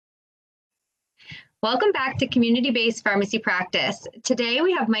Welcome back to Community-Based Pharmacy Practice. Today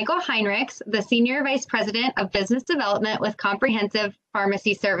we have Michael Heinrichs, the Senior Vice President of Business Development with Comprehensive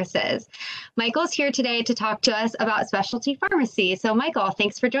Pharmacy Services. Michael's here today to talk to us about specialty pharmacy. So Michael,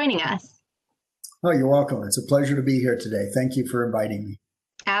 thanks for joining us. Oh, you're welcome. It's a pleasure to be here today. Thank you for inviting me.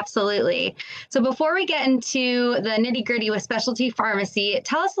 Absolutely. So before we get into the nitty-gritty with specialty pharmacy,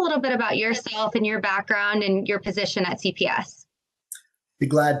 tell us a little bit about yourself and your background and your position at CPS. Be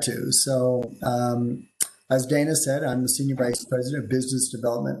glad to. As Dana said, I'm the Senior Vice President of Business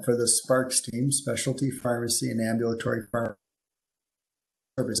Development for the Sparks team, Specialty Pharmacy and Ambulatory Pharmacy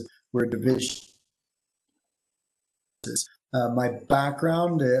Service. We're a division. My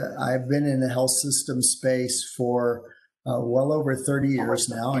background, I've been in the health system space for well over 30 years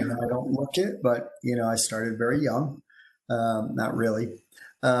now. I know I don't look it, but I started very young. Not really.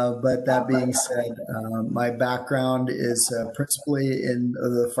 But that being said, my background is principally in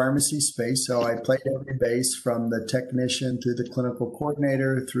the pharmacy space. So I played every base from the technician through the clinical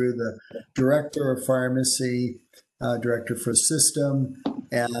coordinator, through the director of pharmacy, director for system,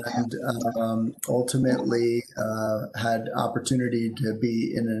 and ultimately had opportunity to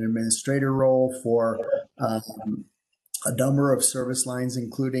be in an administrator role for a number of service lines,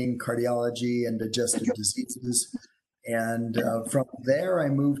 including cardiology and digestive diseases. And from there, I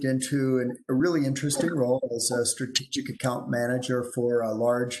moved into a really interesting role as a strategic account manager for a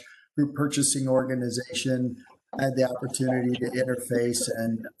large group purchasing organization. I had the opportunity to interface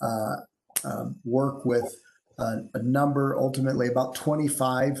and work with a number, ultimately about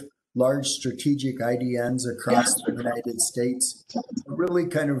 25 large strategic IDNs across the United States, really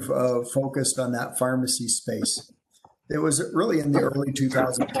kind of focused on that pharmacy space. It was really in the early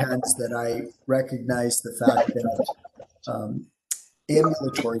 2010s that I recognized the fact that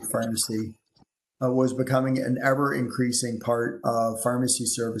ambulatory pharmacy was becoming an ever-increasing part of pharmacy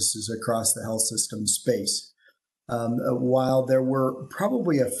services across the health system space. While there were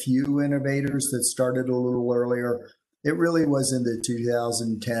probably a few innovators that started a little earlier, it really was in the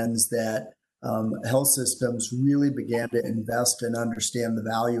 2010s that health systems really began to invest and understand the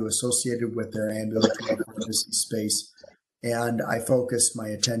value associated with their ambulatory pharmacy space. And I focused my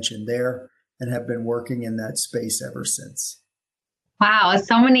attention there and have been working in that space ever since. Wow,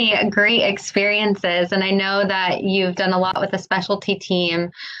 so many great experiences. And I know that you've done a lot with the specialty team.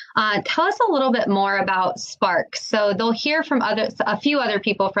 Tell us a little bit more about Sparks. So they'll hear from a few other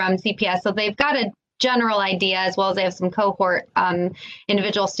people from CPS. So they've got a general idea, as well as they have some cohort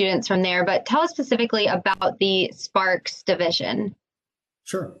individual students from there. But tell us specifically about the Sparks division.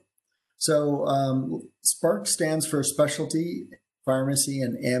 Sure. So Sparks stands for Specialty Pharmacy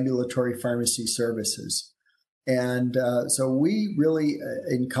and Ambulatory Pharmacy Services. And so we really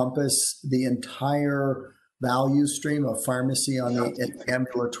encompass the entire value stream of pharmacy on the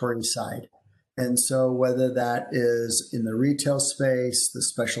ambulatory side. And so whether that is in the retail space, the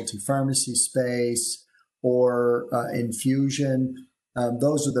specialty pharmacy space, or infusion,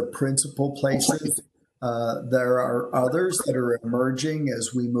 those are the principal places. There are others that are emerging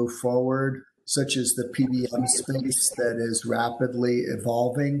as we move forward, such as the PBM space that is rapidly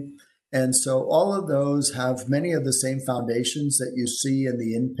evolving. And so all of those have many of the same foundations that you see in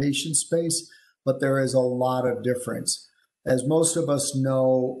the inpatient space, but there is a lot of difference. As most of us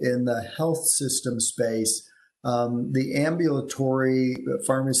know, in the health system space, the ambulatory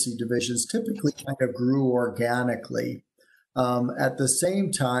pharmacy divisions typically kind of grew organically. At the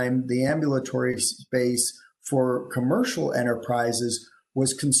same time, the ambulatory space for commercial enterprises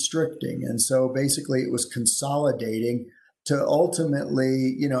was constricting. And so basically it was consolidating to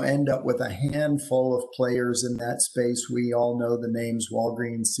ultimately, end up with a handful of players in that space. We all know the names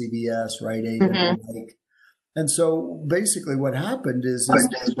Walgreens, CVS, Rite Aid, and the like. And so basically what happened is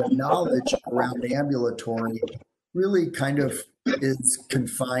the knowledge around ambulatory really kind of is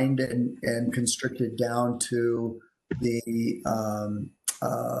confined and constricted down to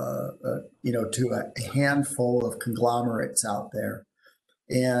to a handful of conglomerates out there.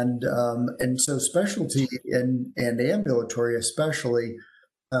 And so specialty and ambulatory, especially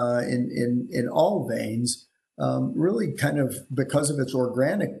in all veins, really kind of because of its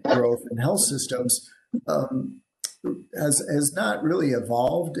organic growth in health systems, has not really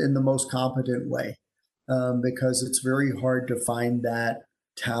evolved in the most competent way, because it's very hard to find that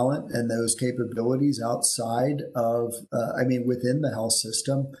talent and those capabilities outside of, within the health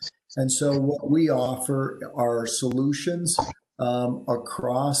system. And so what we offer are solutions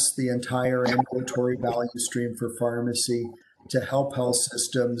across the entire ambulatory value stream for pharmacy to help health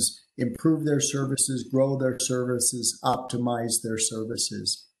systems improve their services, grow their services, optimize their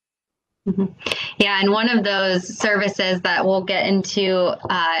services. Mhm. Yeah, and one of those services that we'll get into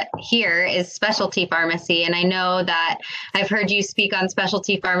here is specialty pharmacy. And I know that I've heard you speak on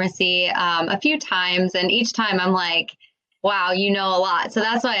specialty pharmacy a few times, and each time I'm like, wow, you know a lot. So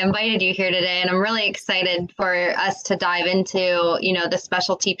that's why I invited you here today, and I'm really excited for us to dive into, the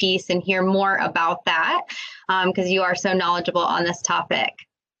specialty piece and hear more about that because you are so knowledgeable on this topic.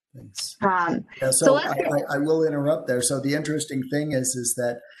 Thanks. Um, Yeah, so so let's, I will interrupt there. So the interesting thing is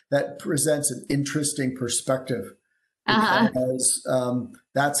that that presents an interesting perspective uh-huh. because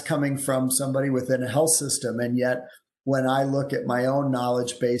that's coming from somebody within a health system. And yet, when I look at my own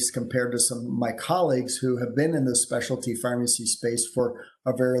knowledge base compared to some of my colleagues who have been in the specialty pharmacy space for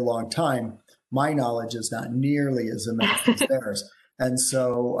a very long time, my knowledge is not nearly as immense as theirs. And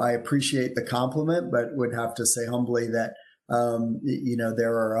so I appreciate the compliment, but would have to say humbly that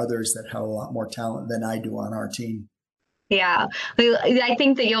there are others that have a lot more talent than I do on our team. Yeah, I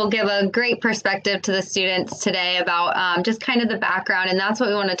think that you'll give a great perspective to the students today about just kind of the background, and that's what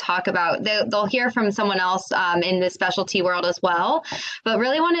we want to talk about. They'll hear from someone else in the specialty world as well, but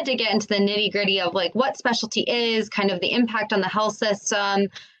really wanted to get into the nitty gritty of like what specialty is, kind of the impact on the health system,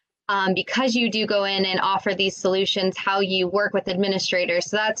 because you do go in and offer these solutions, how you work with administrators.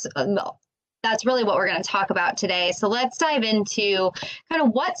 So that's really what we're going to talk about today. So let's dive into kind of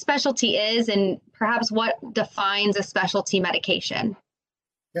what specialty is and perhaps what defines a specialty medication.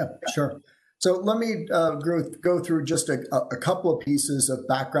 Yeah, sure. So let me go through just a couple of pieces of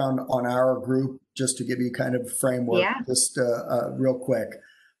background on our group, just to give you kind of a framework, Yeah. just real quick.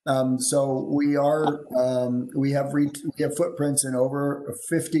 So we have footprints in over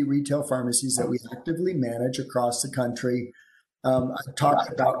 50 retail pharmacies that we actively manage across the country. I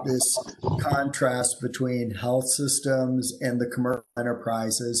talked about this contrast between health systems and the commercial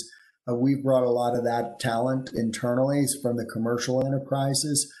enterprises. We've brought a lot of that talent internally from the commercial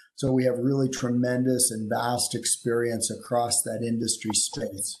enterprises. So we have really tremendous and vast experience across that industry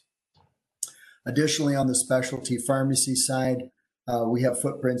space. Additionally, on the specialty pharmacy side, we have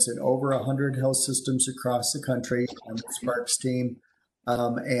footprints in over 100 health systems across the country on the Sparks team.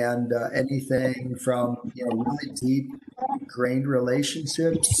 And anything from really deep ingrained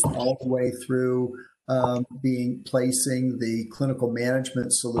relationships all the way through placing the clinical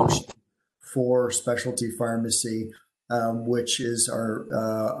management solution for specialty pharmacy, which is our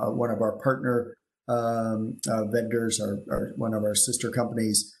one of our partner vendors, one of our sister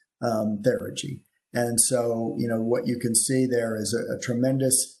companies, Theragy. And so, what you can see there is a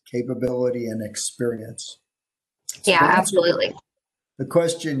tremendous capability and experience. So Yeah, to answer absolutely. the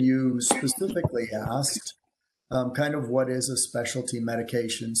question you specifically asked, kind of what is a specialty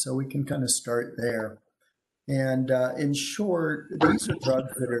medication? So we can kind of start there. And in short, these are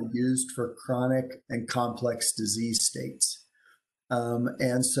drugs that are used for chronic and complex disease states.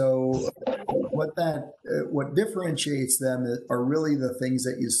 And so what differentiates them are really the things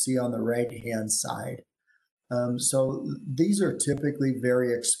that you see on the right-hand side. So these are typically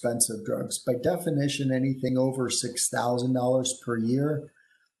very expensive drugs. By definition, anything over $6,000 per year.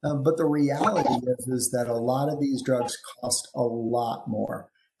 But the reality is that a lot of these drugs cost a lot more.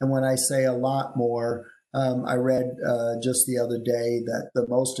 And when I say a lot more, I read just the other day that the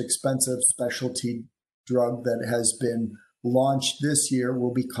most expensive specialty drug that has been launched this year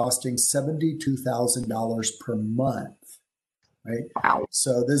will be costing $72,000 per month, right? Wow.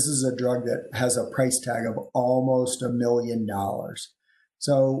 So this is a drug that has a price tag of almost $1 million.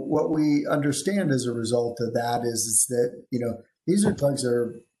 So what we understand as a result of that is that, these are drugs that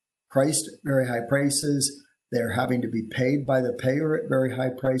are priced at very high prices. They're having to be paid by the payer at very high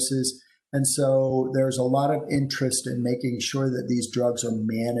prices. And so there's a lot of interest in making sure that these drugs are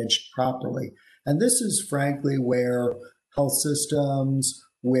managed properly. And this is frankly where health systems,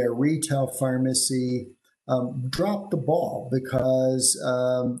 where retail pharmacy dropped the ball, because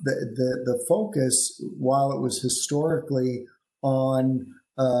the focus, while it was historically on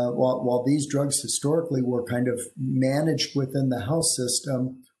while these drugs historically were kind of managed within the health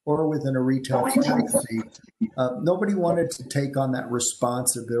system or within a retail pharmacy, nobody wanted to take on that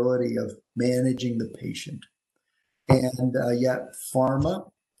responsibility of managing the patient. And yet pharma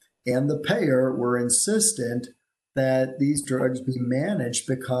and the payer were insistent that these drugs be managed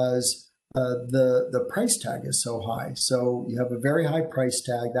because the price tag is so high. So you have a very high price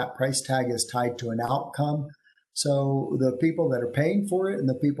tag. That price tag is tied to an outcome. So the people that are paying for it and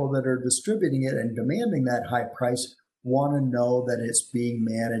the people that are distributing it and demanding that high price want to know that it's being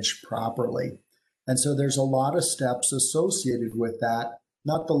managed properly. And so there's a lot of steps associated with that,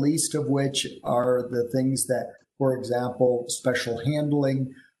 not the least of which are the things that, for example, special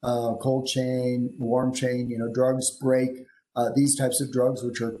handling, cold chain, warm chain, drugs break These types of drugs,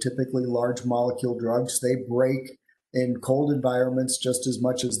 which are typically large molecule drugs, they break in cold environments just as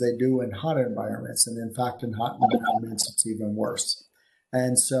much as they do in hot environments. And in fact, in hot environments, it's even worse.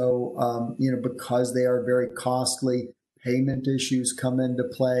 And so, because they are very costly, payment issues come into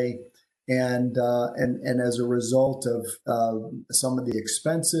play. And as a result of some of the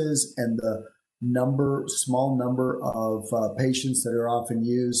expenses and the small number of patients that are often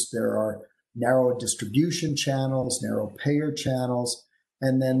used, there are narrow distribution channels, narrow payer channels.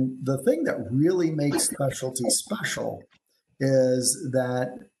 And then the thing that really makes specialty special is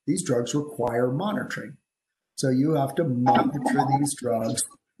that these drugs require monitoring. So you have to monitor these drugs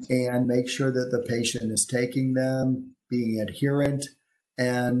and make sure that the patient is taking them, being adherent,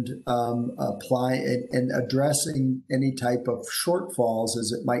 and apply and addressing any type of shortfalls,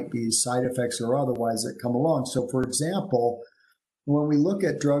 as it might be side effects or otherwise that come along. So, for example, when we look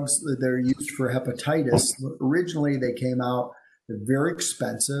at drugs that are used for hepatitis, originally they came out very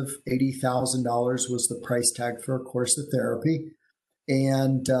expensive. $80,000 was the price tag for a course of therapy.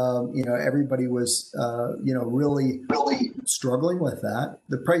 And, everybody was, really struggling with that.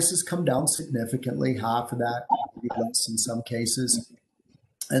 The prices come down significantly, half of that, maybe less in some cases.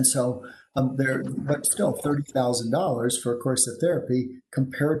 And so but still $30,000 for a course of therapy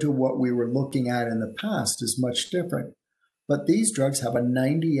compared to what we were looking at in the past is much different. But these drugs have a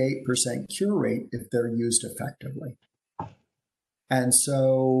 98% cure rate if they're used effectively. And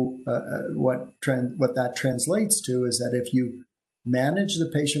so what that translates to is that if you manage the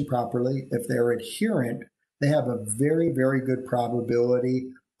patient properly, if they're adherent, they have a very, very good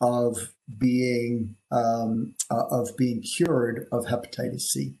probability of being cured of hepatitis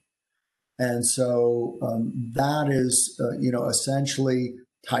C. And so that is, essentially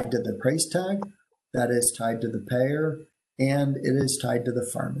tied to the price tag, that is tied to the payer, and it is tied to the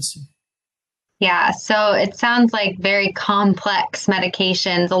pharmacy. Yeah, so it sounds like very complex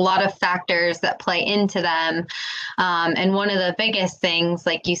medications, a lot of factors that play into them. And one of the biggest things,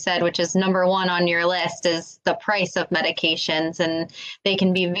 like you said, which is number one on your list, is the price of medications, and they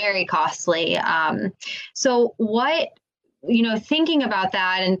can be very costly. So thinking about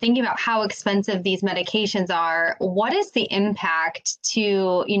that and thinking about how expensive these medications are, what is the impact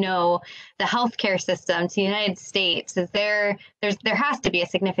to, the healthcare system, to the United States? There has to be a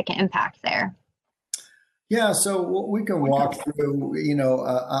significant impact there. Yeah, so we can walk through,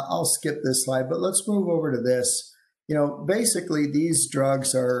 I'll skip this slide, but let's move over to this. Basically, these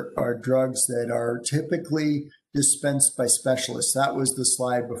drugs are drugs that are typically dispensed by specialists. That was the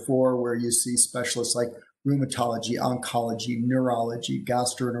slide before where you see specialists like rheumatology, oncology, neurology,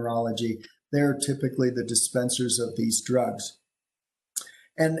 gastroenterology. They're typically the dispensers of these drugs.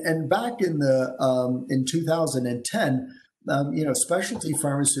 And back in 2010, specialty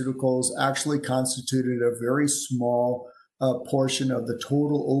pharmaceuticals actually constituted a very small portion of the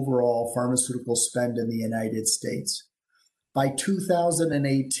total overall pharmaceutical spend in the United States. By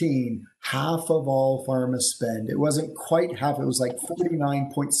 2018, half of all pharma spend, it wasn't quite half, it was like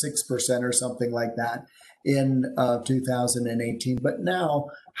 49.6% or something like that in 2018. But now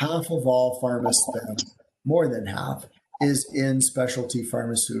half of all pharma spend, more than half, is in specialty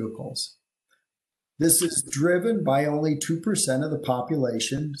pharmaceuticals. This is driven by only 2% of the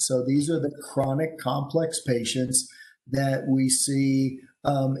population. So these are the chronic complex patients that we see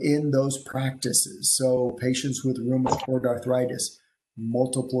in those practices. So patients with rheumatoid arthritis,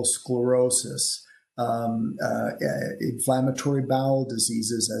 multiple sclerosis, inflammatory bowel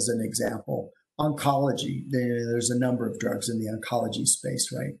diseases, as an example, oncology. There's a number of drugs in the oncology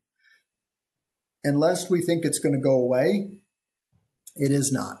space, right? Unless we think it's going to go away, it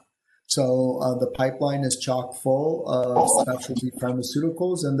is not. So the pipeline is chock full of specialty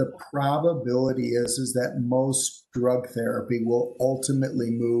pharmaceuticals, and the probability is that most drug therapy will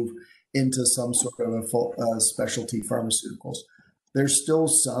ultimately move into some sort of a specialty pharmaceuticals. There's still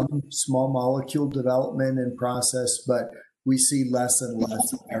some small molecule development in process, but we see less and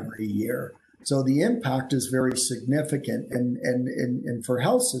less every year. So the impact is very significant, and for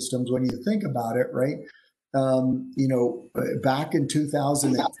health systems, when you think about it, right? Back in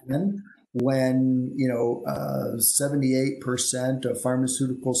 2010, when 78% of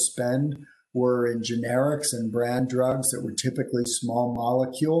pharmaceutical spend were in generics and brand drugs that were typically small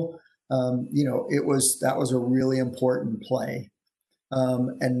molecule, that was a really important play.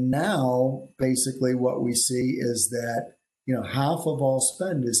 And now, basically, what we see is that half of all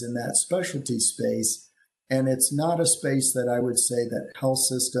spend is in that specialty space. And it's not a space that I would say that health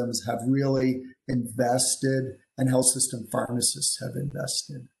systems have really invested and health system pharmacists have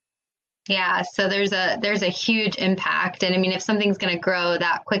invested. Yeah, so there's a huge impact, and I mean, if something's going to grow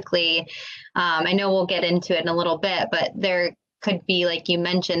that quickly, I know we'll get into it in a little bit, but there could be, like you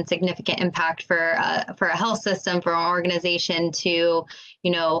mentioned, significant impact for a health system, for an organization to,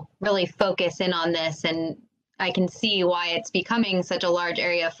 really focus in on this. And I can see why it's becoming such a large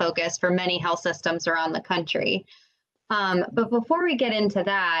area of focus for many health systems around the country. But before we get into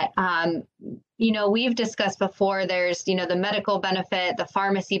that, we've discussed before, there's, the medical benefit, the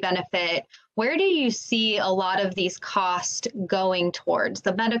pharmacy benefit. Where do you see a lot of these costs going towards?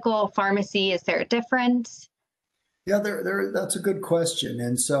 The medical, pharmacy, is there a difference? Yeah, that's a good question.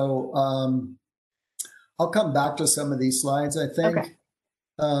 And so I'll come back to some of these slides, I Okay. think.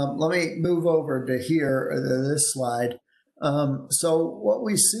 Let me move over to here, this slide. So what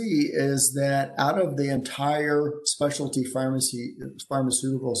we see is that out of the entire specialty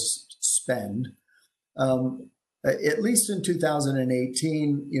pharmaceutical spend, at least in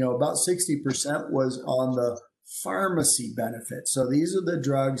 2018, about 60% was on the pharmacy benefit. So these are the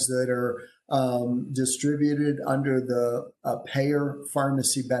drugs that are distributed under the payer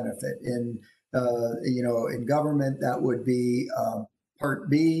pharmacy benefit. In government, that would be Part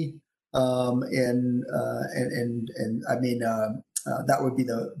B, that would be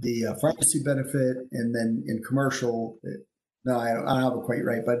the pharmacy benefit, and then in commercial, no, I don't have it quite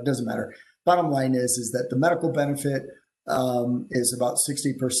right, but it doesn't matter. Bottom line is that the medical benefit is about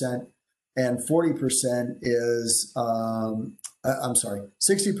 60%, and 40% is I'm sorry,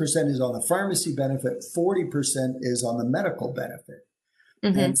 60% is on the pharmacy benefit, 40% is on the medical benefit.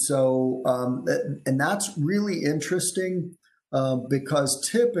 Mm-hmm. And so, and that's really interesting because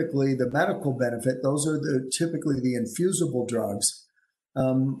typically the medical benefit, those are typically the infusible drugs.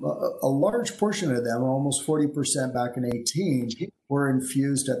 A large portion of them, almost 40% back in 18, were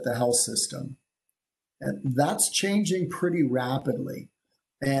infused at the health system. And that's changing pretty rapidly.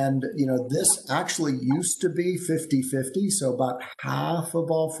 And, this actually used to be 50-50. So about half of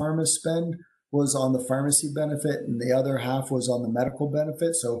all pharma spend was on the pharmacy benefit and the other half was on the medical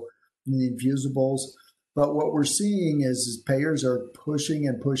benefit. So the infusibles. But what we're seeing is payers are pushing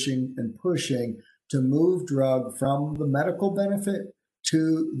and pushing and pushing to move drug from the medical benefit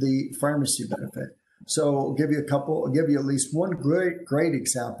to the pharmacy benefit. So I'll give you at least one great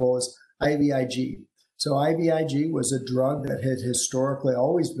example is IVIG. So IVIG was a drug that had historically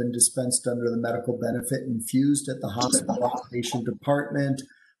always been dispensed under the medical benefit, infused at the hospital outpatient department.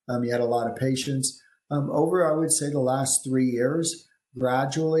 You had a lot of patients. Over, I would say, the last 3 years,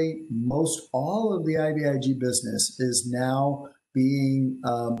 gradually, most all of the IVIG business is now being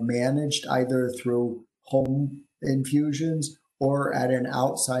managed either through home infusions or at an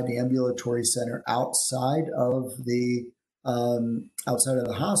outside ambulatory center outside of the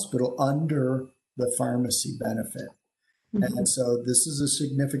hospital under the pharmacy benefit. Mm-hmm. And so this is a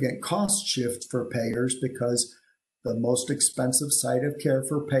significant cost shift for payers because the most expensive site of care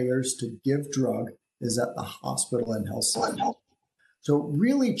for payers to give drug is at the hospital and health center. So it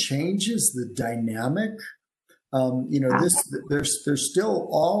really changes the dynamic. There's still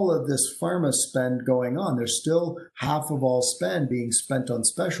all of this pharma spend going on. There's still half of all spend being spent on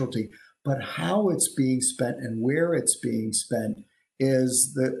specialty, but how it's being spent and where it's being spent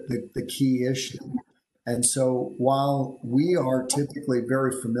is the key issue. And so while we are typically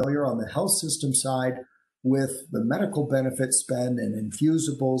very familiar on the health system side with the medical benefit spend and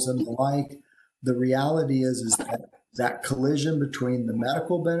infusibles and the like, the reality is that collision between the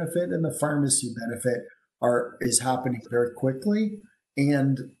medical benefit and the pharmacy benefit is happening very quickly.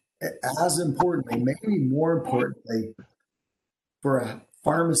 And as importantly, maybe more importantly, for a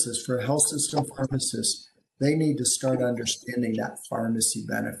pharmacist, for a health system pharmacist, they need to start understanding that pharmacy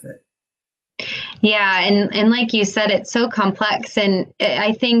benefit. Yeah, and like you said, it's so complex, and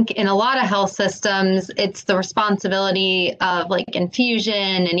I think in a lot of health systems, it's the responsibility of like infusion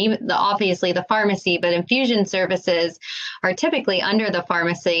and even obviously the pharmacy, but infusion services are typically under the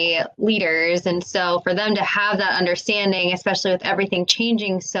pharmacy leaders, and so for them to have that understanding, especially with everything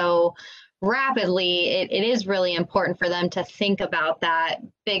changing so rapidly, it is really important for them to think about that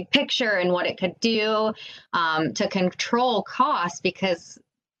big picture and what it could do to control costs, because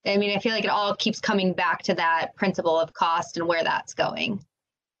I mean, I feel like it all keeps coming back to that principle of cost and where that's going.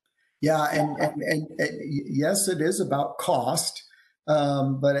 Yeah, and yes, it is about cost,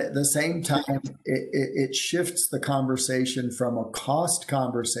 but at the same time, it shifts the conversation from a cost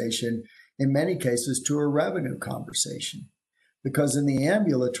conversation in many cases to a revenue conversation, because in the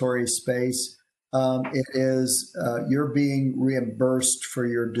ambulatory space, it is you're being reimbursed for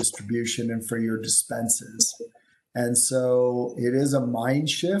your distribution and for your dispenses. And so it is a mind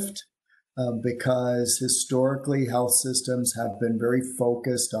shift because historically health systems have been very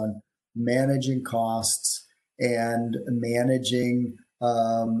focused on managing costs and managing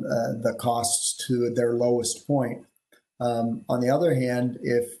the costs to their lowest point. On the other hand,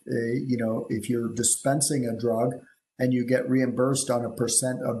 if you're dispensing a drug and you get reimbursed on a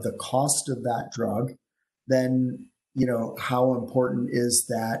percent of the cost of that drug, then how important is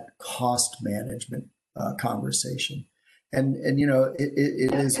that cost management conversation? And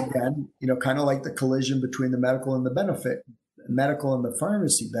it is, again, kind of like the collision between the medical and the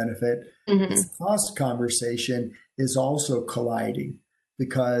pharmacy benefit. Mm-hmm. This cost conversation is also colliding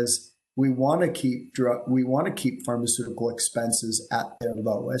because we want to keep pharmaceutical expenses at their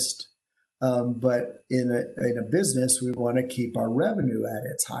lowest, but in a business we want to keep our revenue at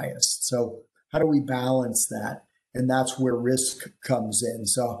its highest. So how do we balance that? And that's where risk comes in.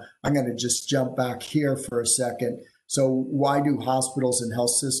 So I'm going to just jump back here for a second. So why do hospitals and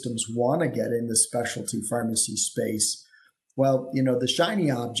health systems want to get in the specialty pharmacy space? Well, the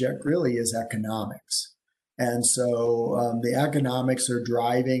shiny object really is economics. And so the economics are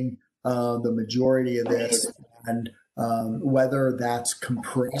driving the majority of this. And whether that's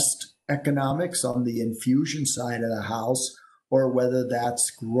compressed economics on the infusion side of the house, or whether that's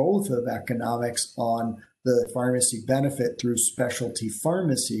growth of economics on the pharmacy benefit through specialty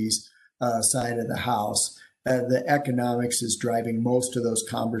pharmacies side of the house, the economics is driving most of those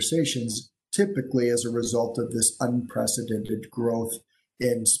conversations, typically as a result of this unprecedented growth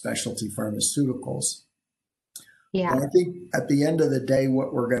in specialty pharmaceuticals. Yeah. And I think at the end of the day,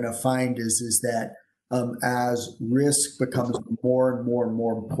 what we're going to find is that as risk becomes more and more and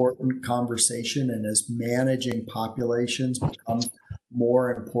more important conversation, and as managing populations becomes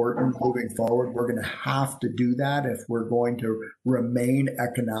more important moving forward, we're going to have to do that if we're going to remain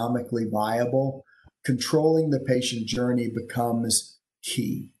economically viable. Controlling the patient journey becomes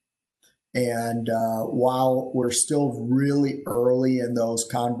key. And while we're still really early in those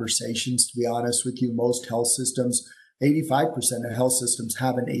conversations, to be honest with you, most health systems, 85% of health systems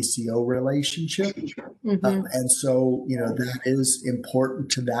have an ACO relationship. Mm-hmm. And so, that is important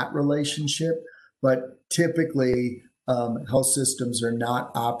to that relationship. But typically, health systems are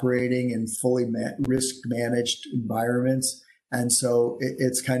not operating in fully risk managed environments. And so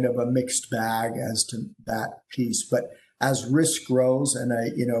it's kind of a mixed bag as to that piece. But as risk grows, and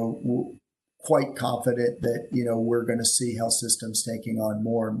quite confident that, we're going to see health systems taking on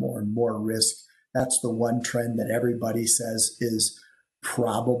more and more and more risk. That's the one trend that everybody says is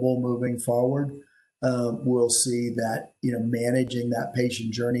probable moving forward. We'll see that, managing that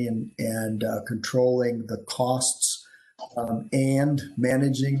patient journey and controlling the costs and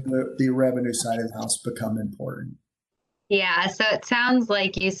managing the revenue side of the house become important. Yeah, so it sounds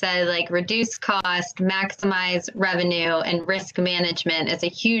like you said, like, reduce cost, maximize revenue, and risk management is a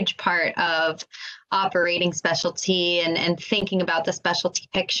huge part of operating specialty and thinking about the specialty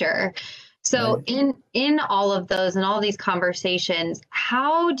picture. So right. in all of those and all these conversations,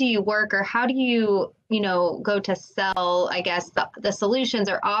 how do you work, or how do you, go to sell, I guess, the solutions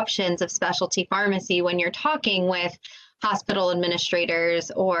or options of specialty pharmacy when you're talking with hospital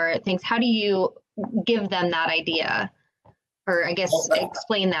administrators or things? How do you give them that idea? Or I guess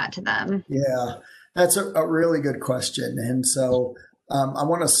explain that to them. Yeah, that's a really good question. And so I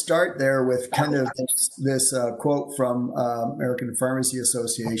want to start there with kind of this quote from American Pharmacy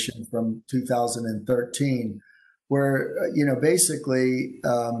Association from 2013, where, basically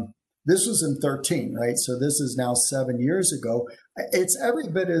this was in 13, right? So this is now 7 years ago. It's every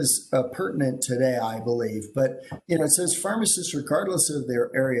bit as pertinent today, I believe. But, it says pharmacists, regardless of their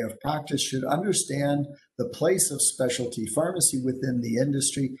area of practice, should understand the place of specialty pharmacy within the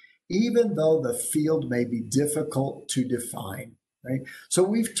industry, even though the field may be difficult to define, right? So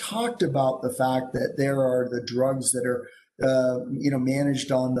we've talked about the fact that there are the drugs that are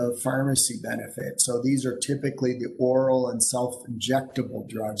managed on the pharmacy benefit. So these are typically the oral and self-injectable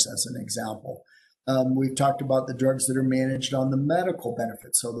drugs, as an example. We've talked about the drugs that are managed on the medical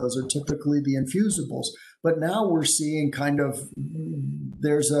benefit. So those are typically the infusibles. But now we're seeing kind of,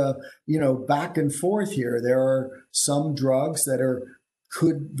 there's a, back and forth here. There are some drugs that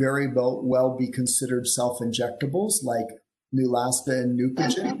could very well be considered self-injectables, like Neulasta and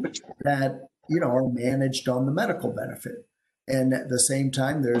Neupogen, that, are managed on the medical benefit. And at the same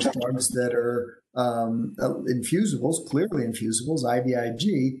time, there's drugs that are infusibles, clearly infusibles,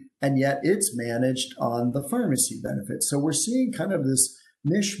 IVIG, and yet it's managed on the pharmacy benefit. So we're seeing kind of this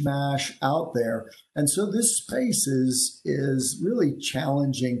mishmash out there. And so this space is really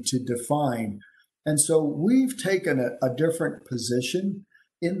challenging to define. And so we've taken a different position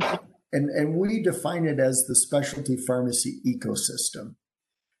in that, and we define it as the specialty pharmacy ecosystem.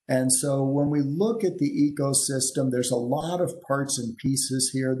 And so when we look at the ecosystem, there's a lot of parts and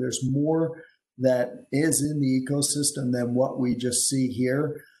pieces here. There's more that is in the ecosystem than what we just see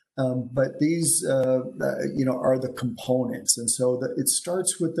here. But these, are the components. And so it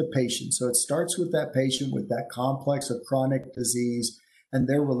starts with the patient. So it starts with that patient with that complex or chronic disease and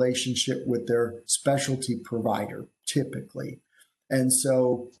their relationship with their specialty provider, typically. And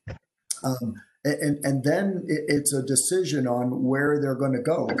so, and then it's a decision on where they're going to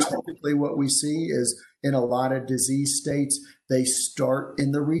go. Typically, what we see is in a lot of disease states, they start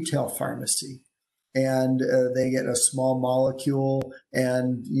in the retail pharmacy. And they get a small molecule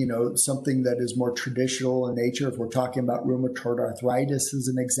and, something that is more traditional in nature. If we're talking about rheumatoid arthritis as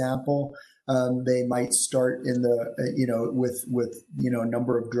an example, they might start in the, with a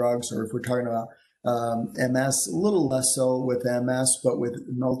number of drugs. Or if we're talking about MS, a little less so with MS, but with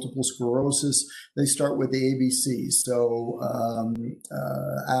multiple sclerosis, they start with the ABCs. So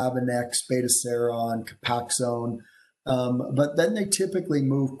Avonex, Betaseron, Copaxone. But then they typically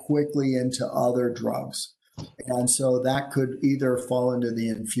move quickly into other drugs. And so that could either fall into the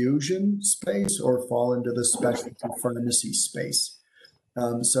infusion space or fall into the specialty pharmacy space.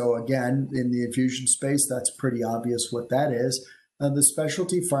 So again, in the infusion space, that's pretty obvious what that is. The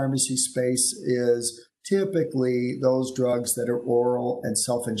specialty pharmacy space is typically those drugs that are oral and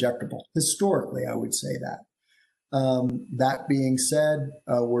self-injectable. Historically, I would say that. That being said,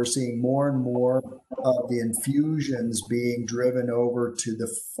 we're seeing more and more of the infusions being driven over to the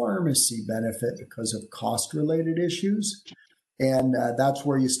pharmacy benefit because of cost-related issues. And that's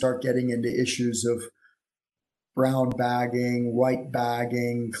where you start getting into issues of brown bagging, white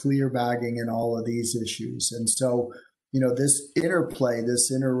bagging, clear bagging, and all of these issues. And so, this interplay,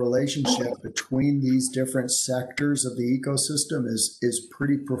 this interrelationship between these different sectors of the ecosystem is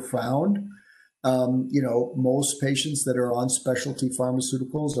pretty profound. Most patients that are on specialty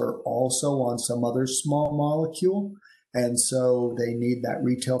pharmaceuticals are also on some other small molecule. And so they need that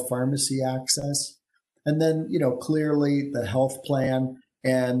retail pharmacy access. And then, clearly the health plan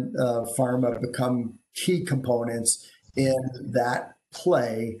and pharma become key components in that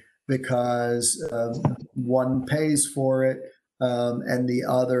play because one pays for it and the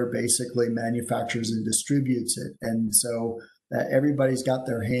other basically manufactures and distributes it. And so everybody's got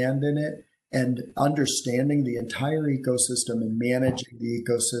their hand in it. And understanding the entire ecosystem and managing the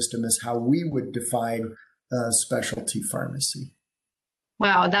ecosystem is how we would define specialty pharmacy.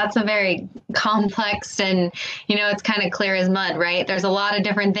 Wow, that's a very complex and, it's kind of clear as mud, right? There's a lot of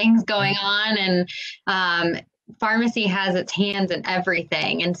different things going on and pharmacy has its hands in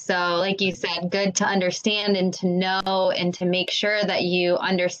everything. And so, like you said, good to understand and to know and to make sure that you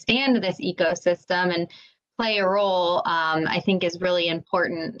understand this ecosystem and play a role, I think is really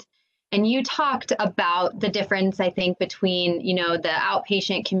important. And you talked about the difference, I think, between, the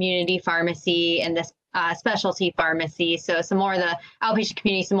outpatient community pharmacy and this specialty pharmacy. So some more of the outpatient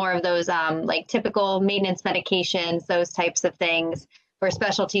community, some more of those like typical maintenance medications, those types of things, where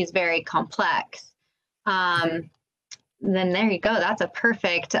specialty is very complex. Then there you go. That's a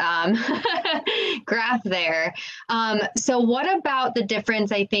perfect graph there. So what about the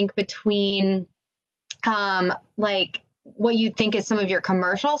difference, I think, between like what you think is some of your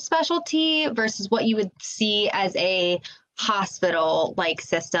commercial specialty versus what you would see as a hospital-like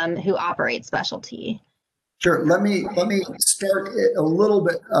system who operates specialty? Sure. Let me start a little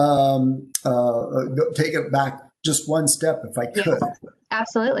bit, take it back just one step if I could. Yeah,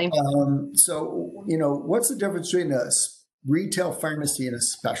 absolutely. So, what's the difference between a retail pharmacy and a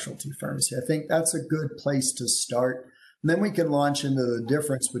specialty pharmacy? I think that's a good place to start. And then we can launch into the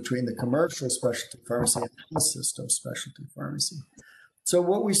difference between the commercial specialty pharmacy and the health system specialty pharmacy. So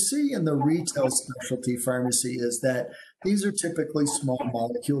what we see in the retail specialty pharmacy is that these are typically small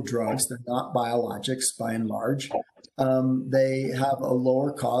molecule drugs. They're not biologics by and large. They have a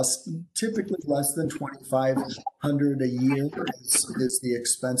lower cost, typically less than $2,500 a year is the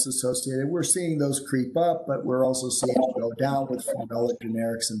expense associated. We're seeing those creep up, but we're also seeing it go down with formula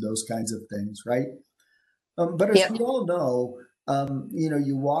generics and those kinds of things, right? But as we all know,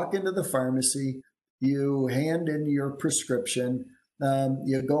 you walk into the pharmacy, you hand in your prescription,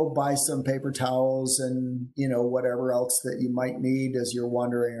 you go buy some paper towels and, whatever else that you might need as you're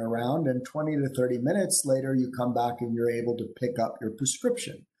wandering around. And 20 to 30 minutes later, you come back and you're able to pick up your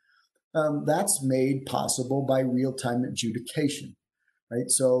prescription. That's made possible by real-time adjudication. Right.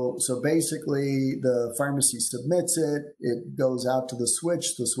 So basically the pharmacy submits it, it goes out to the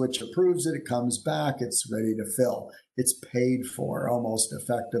switch approves it, it comes back, it's ready to fill. It's paid for almost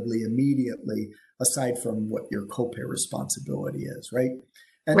effectively immediately, aside from what your copay responsibility is, right?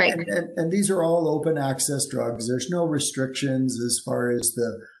 And these are all open access drugs. There's no restrictions as far as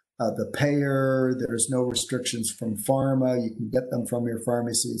the the payer. There's no restrictions from pharma. You can get them from your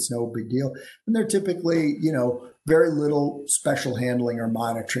pharmacy. It's no big deal. And they're typically, very little special handling or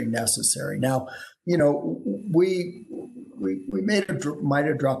monitoring necessary. Now, we might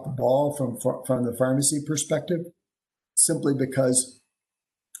have dropped the ball from the pharmacy perspective, simply because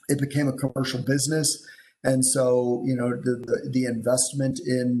it became a commercial business. And so, the investment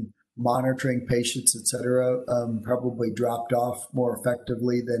in monitoring patients, et cetera, probably dropped off more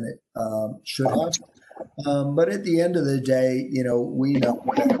effectively than it should have. But at the end of the day, we know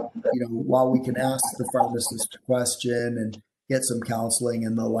that, while we can ask the pharmacist a question and get some counseling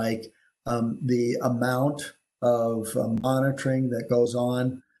and the like, the amount of monitoring that goes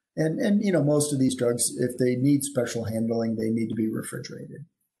on, and most of these drugs, if they need special handling, they need to be refrigerated.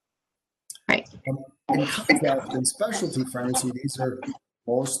 Right. In contrast, in specialty pharmacy, these are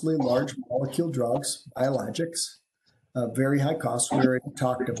mostly large molecule drugs, biologics, very high costs. We already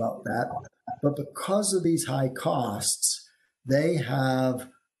talked about that. But because of these high costs, they have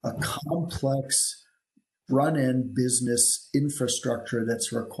a complex front-end business infrastructure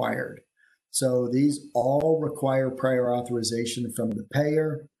that's required. So these all require prior authorization from the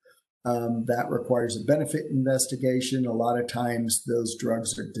payer. That requires a benefit investigation. A lot of times those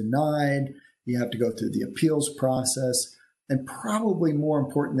drugs are denied. You have to go through the appeals process. And probably more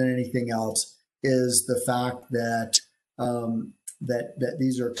important than anything else is the fact that that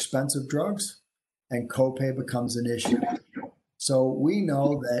these are expensive drugs, and copay becomes an issue. So we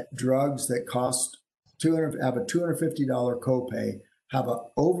know that drugs that cost have a $250 copay have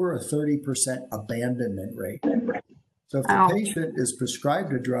over a 30% abandonment rate. So if the patient is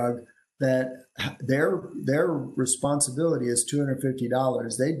prescribed a drug that their responsibility is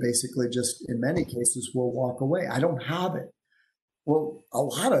 $250, they basically just, in many cases, will walk away. I don't have it. Well, a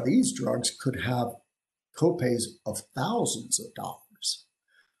lot of these drugs could have copays of thousands of dollars.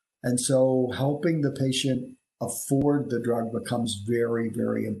 And so helping the patient afford the drug becomes very,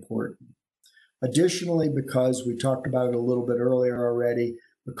 very important. Additionally, because we talked about it a little bit earlier already,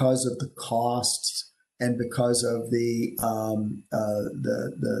 because of the costs and because of the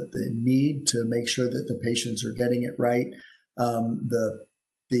need to make sure that the patients are getting it right, the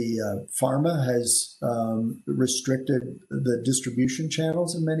pharma has restricted the distribution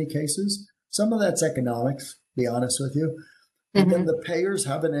channels in many cases. Some of that's economics, to be honest with you. And then the payers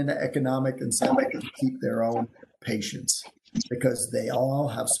have an economic incentive to keep their own patients because they all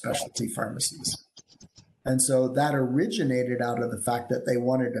have specialty pharmacies. And so that originated out of the fact that they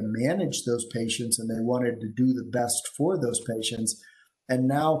wanted to manage those patients and they wanted to do the best for those patients. And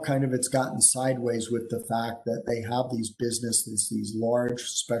now kind of it's gotten sideways with the fact that they have these businesses, these large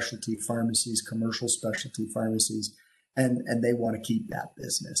specialty pharmacies, commercial specialty pharmacies, and they want to keep that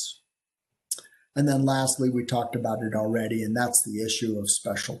business. And then lastly, we talked about it already, and that's the issue of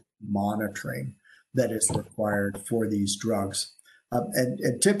special monitoring that is required for these drugs.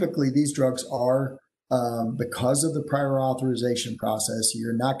 And typically these drugs are, because of the prior authorization process,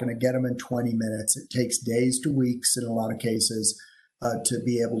 you're not going to get them in 20 minutes. It takes days to weeks in a lot of cases to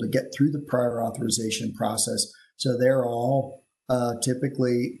be able to get through the prior authorization process. So they're all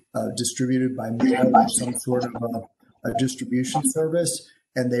typically distributed by mail or some sort of a distribution service.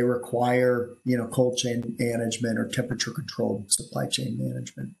 And they require, cold chain management or temperature controlled supply chain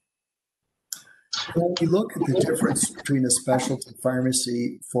management. When we look at the difference between a specialty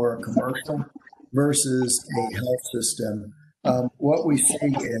pharmacy for a commercial versus a health system, what we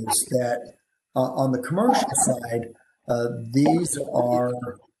see is that on the commercial side, these are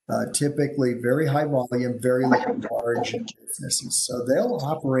typically very high volume, very large businesses. So they'll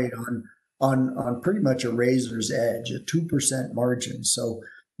operate on pretty much a razor's edge, a 2% margin. So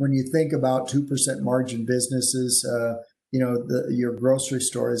when you think about 2% margin businesses, your grocery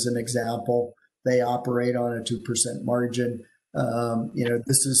store is an example. They operate on a 2% margin.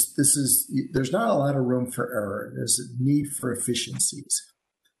 This is there's not a lot of room for error. There's a need for efficiencies.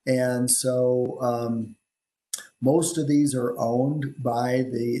 And so most of these are owned by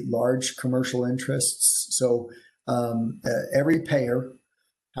the large commercial interests. So every payer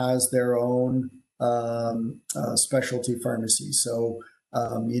has their own specialty pharmacy. So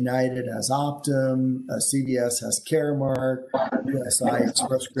United has Optum, CVS has Caremark, USI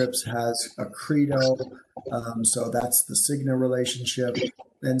Express Scripts has Accredo. So that's the Cigna relationship.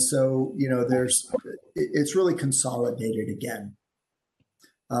 And so, it's really consolidated again.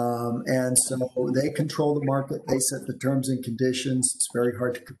 And so they control the market. They set the terms and conditions. It's very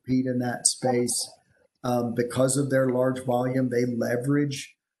hard to compete in that space. Because of their large volume, they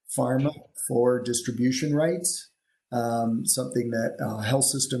leverage pharma for distribution rights, something that a health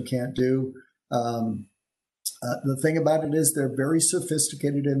system can't do. The thing about it is they're very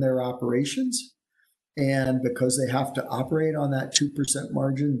sophisticated in their operations. And because they have to operate on that 2%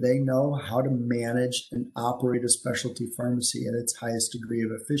 margin, they know how to manage and operate a specialty pharmacy at its highest degree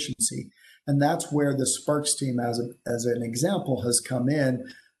of efficiency. And that's where the Sparks team, as an example, has come in,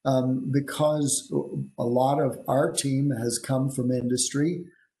 because a lot of our team has come from industry.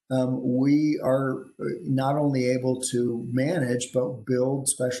 We are not only able to manage, but build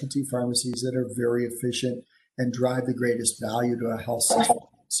specialty pharmacies that are very efficient and drive the greatest value to a health system.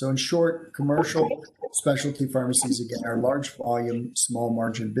 So in short, commercial specialty pharmacies, again, are large volume, small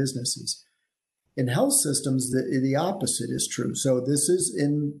margin businesses. In health systems, the opposite is true. So this is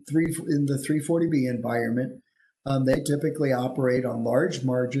in the 340B environment. They typically operate on large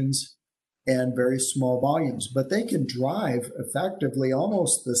margins and very small volumes, but they can drive effectively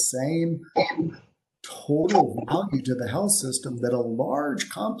almost the same total value to the health system that a large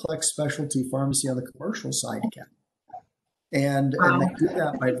complex specialty pharmacy on the commercial side can. And they do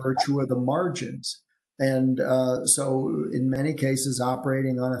that by virtue of the margins. And so in many cases,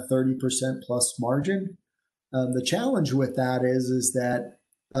 operating on a 30% plus margin. The challenge with that is that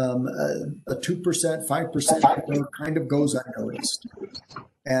a 2%, 5% kind of goes unnoticed.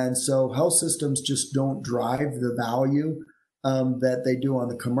 And so health systems just don't drive the value that they do on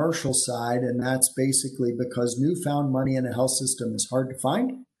the commercial side. And that's basically because newfound money in a health system is hard to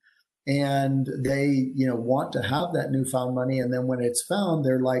find. And they, want to have that newfound money. And then when it's found,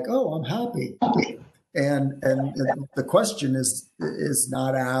 they're like, oh, I'm happy. And the question is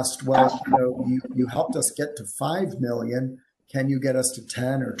not asked, well, you helped us get to 5 million. Can you get us to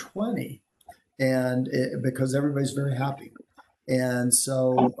 10 or 20? And because everybody's very happy. And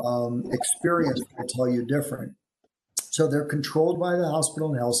so experience will tell you different. So they're controlled by the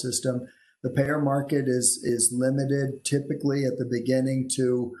hospital and health system. The payer market is limited typically at the beginning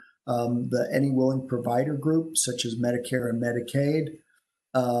to the any willing provider group, such as Medicare and Medicaid.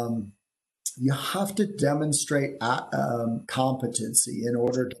 You have to demonstrate competency in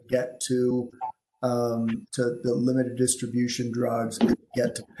order to get to the limited distribution drugs and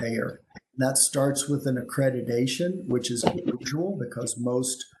get to payer. And that starts with an accreditation, which is unusual because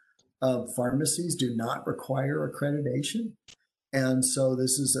most pharmacies do not require accreditation. And so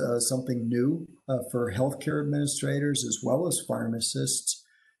this is something new for healthcare administrators as well as pharmacists.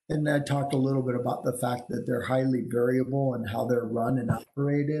 And I talked a little bit about the fact that they're highly variable in how they're run and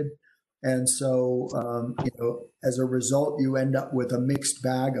operated. And so, as a result, you end up with a mixed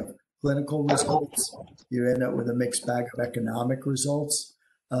bag of clinical results. You end up with a mixed bag of economic results.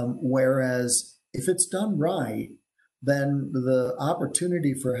 Whereas if it's done right, then the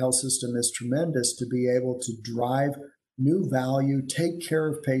opportunity for a health system is tremendous to be able to drive new value, take care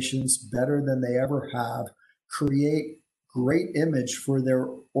of patients better than they ever have, create great image for their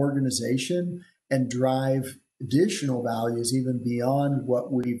organization, and drive additional values even beyond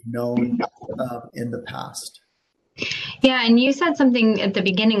what we've known in the past. Yeah, and you said something at the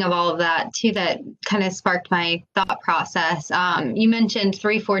beginning of all of that too that kind of sparked my thought process. You mentioned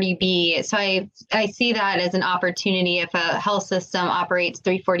 340B, so I see that as an opportunity if a health system operates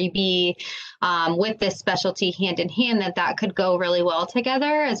 340B with this specialty hand in hand, that could go really well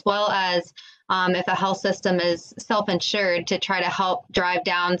together, as well as if a health system is self-insured, to try to help drive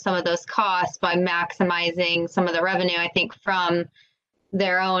down some of those costs by maximizing some of the revenue, I think, from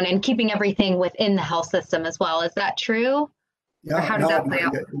their own and keeping everything within the health system as well. Is that true? Yeah, or how does that play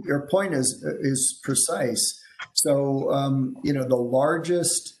out? Your point is precise. So, the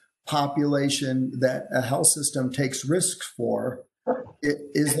largest population that a health system takes risks for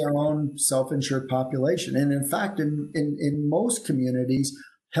is their own self-insured population. And in fact, in most communities,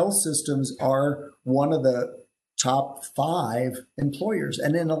 health systems are one of the top 5 employers.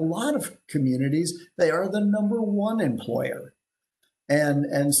 And in a lot of communities, they are the number 1 employer.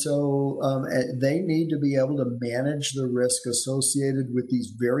 And so they need to be able to manage the risk associated with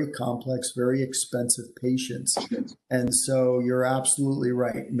these very complex, very expensive patients. And so you're absolutely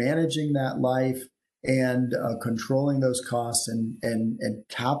right. Managing that life and controlling those costs and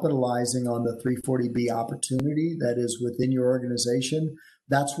capitalizing on the 340B opportunity that is within your organization,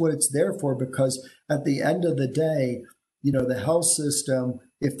 that's what it's there for. Because at the end of the day, the health system,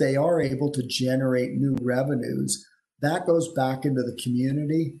 if they are able to generate new revenues, that goes back into the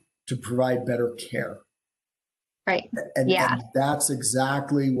community to provide better care. Right. And that's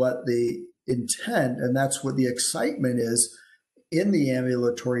exactly what the intent, and that's what the excitement is in the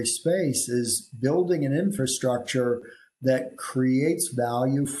ambulatory space, is building an infrastructure that creates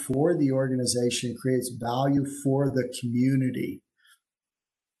value for the organization, creates value for the community.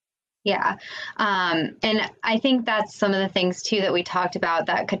 Yeah. And I think that's some of the things too that we talked about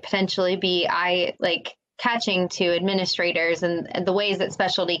that could potentially be catching to administrators and the ways that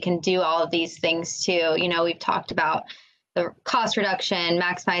specialty can do all of these things too. You know, we've talked about the cost reduction,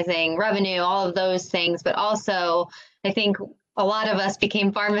 maximizing revenue, all of those things, but also I think a lot of us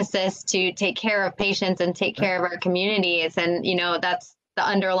became pharmacists to take care of patients and take care of our communities. And, you know, that's the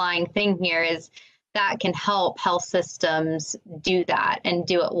underlying thing here is that can help health systems do that and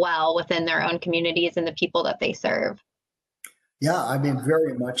do it well within their own communities and the people that they serve. Yeah, I mean,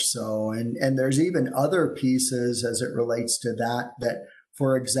 very much so. And there's even other pieces as it relates to that, that,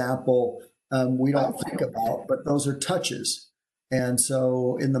 for example, we don't think about, but those are touches. And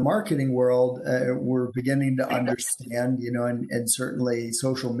so in the marketing world, we're beginning to understand, you know, and certainly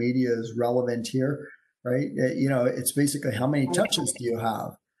social media is relevant here, right? You know, it's basically how many touches do you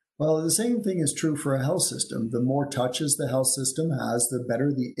have? Well, the same thing is true for a health system. The more touches the health system has, the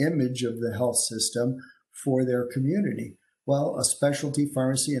better the image of the health system for their community. Well, a specialty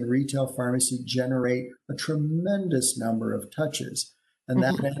pharmacy and retail pharmacy generate a tremendous number of touches. And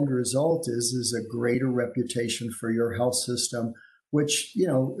that end result is a greater reputation for your health system, which, you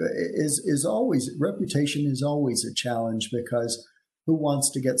know, is always, reputation is always a challenge because who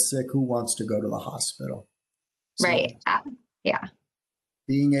wants to get sick? Who wants to go to the hospital? So right. Yeah.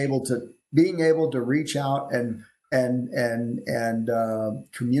 Being able to reach out and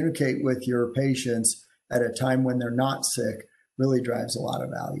communicate with your patients at a time when they're not sick really drives a lot of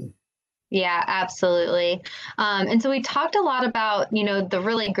value. Yeah, absolutely. And so we talked a lot about, you know, the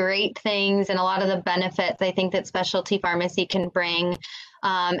really great things and a lot of the benefits I think that specialty pharmacy can bring.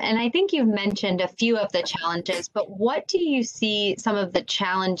 And I think you've mentioned a few of the challenges, but what do you see some of the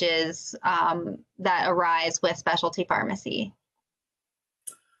challenges that arise with specialty pharmacy?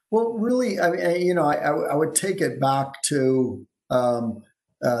 Well, really, I mean, you know, I would take it back to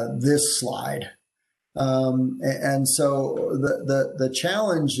this slide. And so the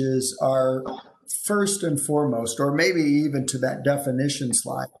challenges are first and foremost, or maybe even to that definition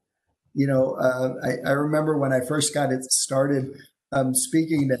slide. You know, I remember when I first got it started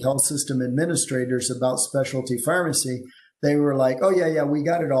speaking to health system administrators about specialty pharmacy, they were like, oh, yeah, we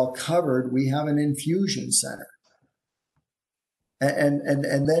got it all covered. We have an infusion center.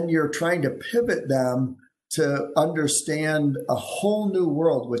 And then you're trying to pivot them to understand a whole new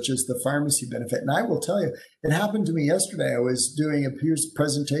world, which is the pharmacy benefit. And I will tell you, it happened to me yesterday. I was doing a peers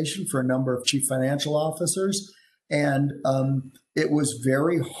presentation for a number of chief financial officers, and it was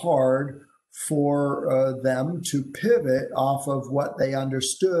very hard for them to pivot off of what they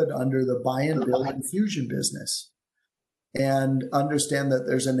understood under the buy and bill infusion business and understand that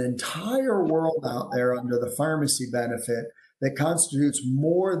there's an entire world out there under the pharmacy benefit that constitutes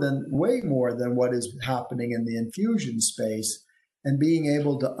way more than what is happening in the infusion space. And being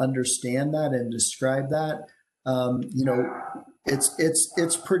able to understand that and describe that, you know,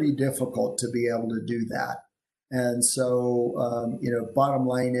 it's pretty difficult to be able to do that. And so, you know, bottom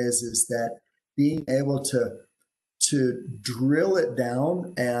line is that being able to drill it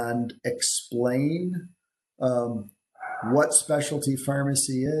down and explain what specialty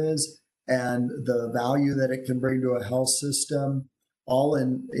pharmacy is and the value that it can bring to a health system, all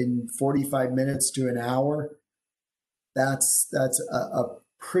in 45 minutes to an hour, that's a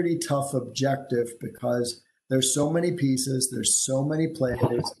pretty tough objective because there's so many pieces, there's so many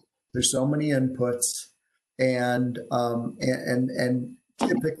players, there's so many inputs, and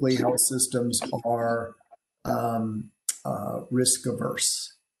typically health systems are risk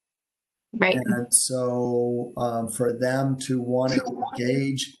averse. Right. And so for them to want to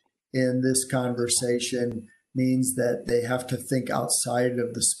engage in this conversation means that they have to think outside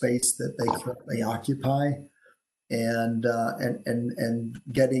of the space that they currently occupy, and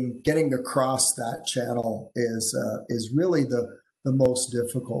getting across that channel is really the most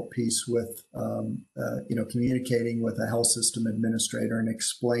difficult piece with you know, communicating with a health system administrator and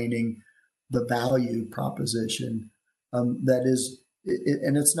explaining the value proposition that is.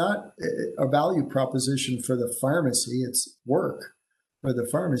 And it's not a value proposition for the pharmacy, it's work for the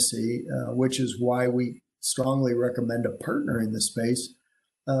pharmacy, which is why we strongly recommend a partner in the space.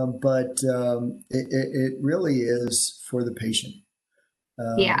 But it really is for the patient.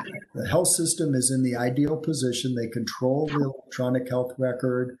 Yeah. The health system is in the ideal position. They control the electronic health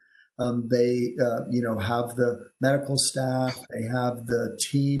record. They you know, have the medical staff. They have the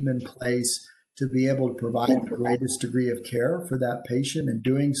team in place to be able to provide the greatest degree of care for that patient, and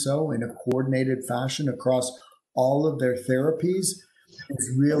doing so in a coordinated fashion across all of their therapies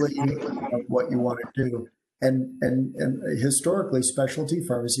is really what you want to do. And historically, specialty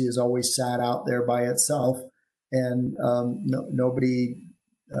pharmacy has always sat out there by itself, and nobody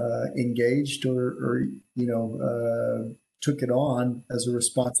engaged or you know, took it on as a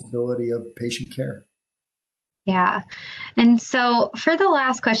responsibility of patient care. Yeah. And so for the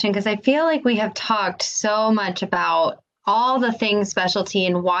last question, because I feel like we have talked so much about all the things specialty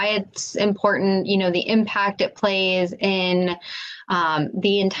and why it's important, the impact it plays in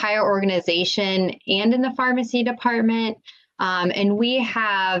the entire organization and in the pharmacy department. And we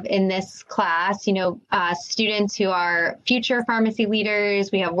have in this class, students who are future pharmacy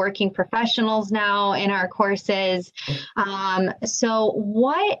leaders. We have working professionals now in our courses. So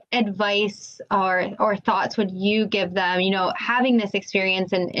what advice or thoughts would you give them, having this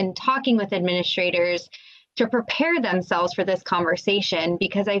experience and talking with administrators to prepare themselves for this conversation?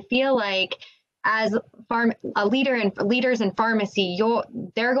 Because I feel like as leaders in pharmacy,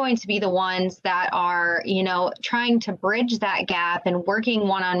 they're going to be the ones that are, trying to bridge that gap and working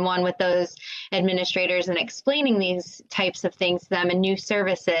one-on-one with those administrators and explaining these types of things to them and new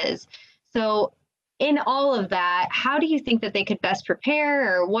services. So in all of that, how do you think that they could best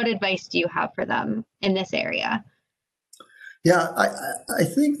prepare, or what advice do you have for them in this area? Yeah, I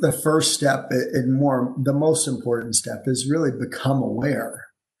think the first step and the most important step is really become aware.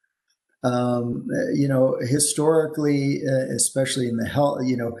 Historically, especially in the health,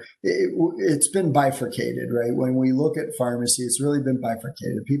 it's been bifurcated, right? When we look at pharmacy, it's really been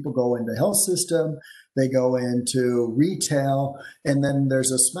bifurcated. People go into health system, they go into retail, and then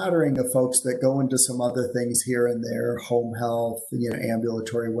there's a smattering of folks that go into some other things here and there, home health,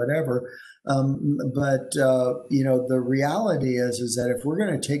 ambulatory, whatever. The reality is that if we're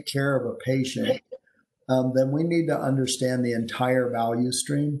going to take care of a patient, then we need to understand the entire value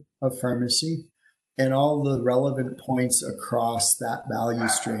stream of pharmacy and all the relevant points across that value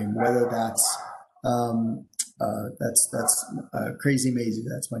stream, whether that's Crazy Maisie,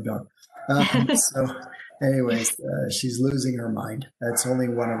 that's my dog. She's losing her mind. That's only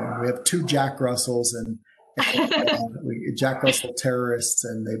one of them. We have two Jack Russells and Jack Russell terrorists,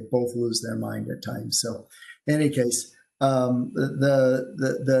 and they both lose their mind at times. So, in any case,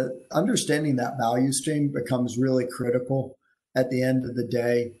 the understanding that value stream becomes really critical at the end of the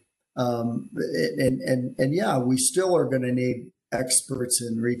day. We still are going to need experts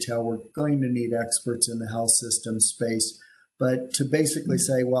in retail. We're going to need experts in the health system space. But to basically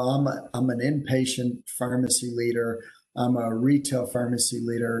say, well, I'm an inpatient pharmacy leader, I'm a retail pharmacy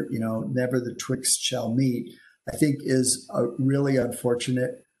leader, never the twixt shall meet, I think is really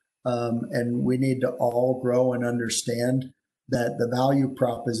unfortunate. And we need to all grow and understand that the value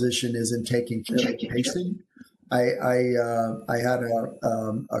proposition isn't taking care of the patient. I had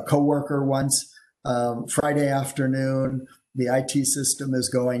a coworker once, Friday afternoon, the IT system is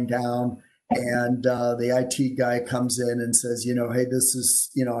going down, and the IT guy comes in and says, hey, this is,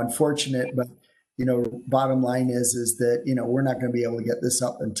 unfortunate, but bottom line is that, we're not going to be able to get this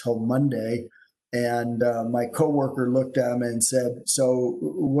up until Monday. And my coworker looked at him and said, so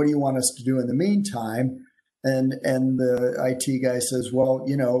what do you want us to do in the meantime? And the IT guy says, well,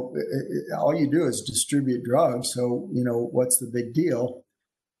 all you do is distribute drugs. So, what's the big deal?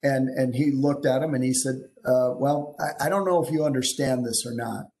 And he looked at him and he said, well, I don't know if you understand this or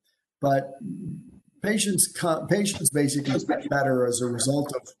not, but patients basically get better as a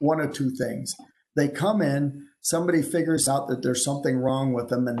result of one of two things. They come in, somebody figures out that there's something wrong with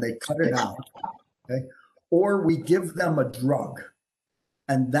them and they cut it out. Okay. Or we give them a drug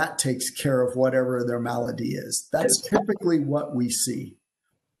and that takes care of whatever their malady is. That's typically what we see.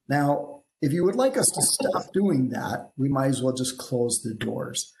 Now, if you would like us to stop doing that, we might as well just close the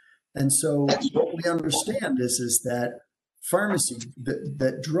doors. And so what we understand is that pharmacy,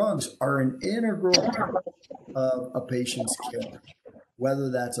 that drugs are an integral part of a patient's care,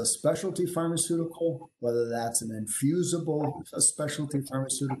 whether that's a specialty pharmaceutical, whether that's an infusible specialty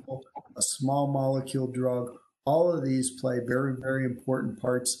pharmaceutical, a small molecule drug. All of these play very, very important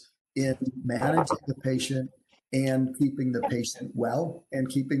parts in managing the patient and keeping the patient well and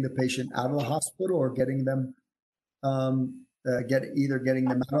keeping the patient out of the hospital or getting them getting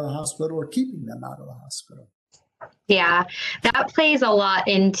them out of the hospital or keeping them out of the hospital. Yeah, that plays a lot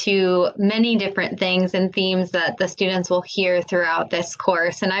into many different things and themes that the students will hear throughout this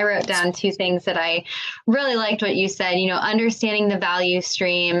course. And I wrote down two things that I really liked what you said, understanding the value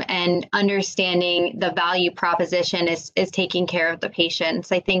stream and understanding the value proposition is taking care of the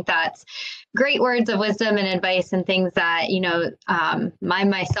patients. I think that's great words of wisdom and advice and things that, I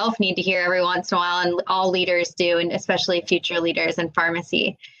myself need to hear every once in a while, and all leaders do, and especially future leaders in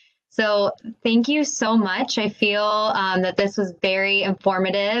pharmacy. So thank you so much. I feel that this was very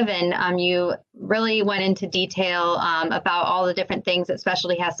informative, and you really went into detail about all the different things that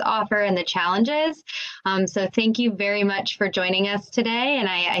specialty has to offer and the challenges. So thank you very much for joining us today. And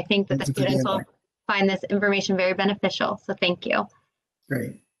I think that the students will find this information very beneficial. So thank you.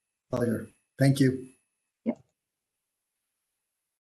 Great. Pleasure. Thank you.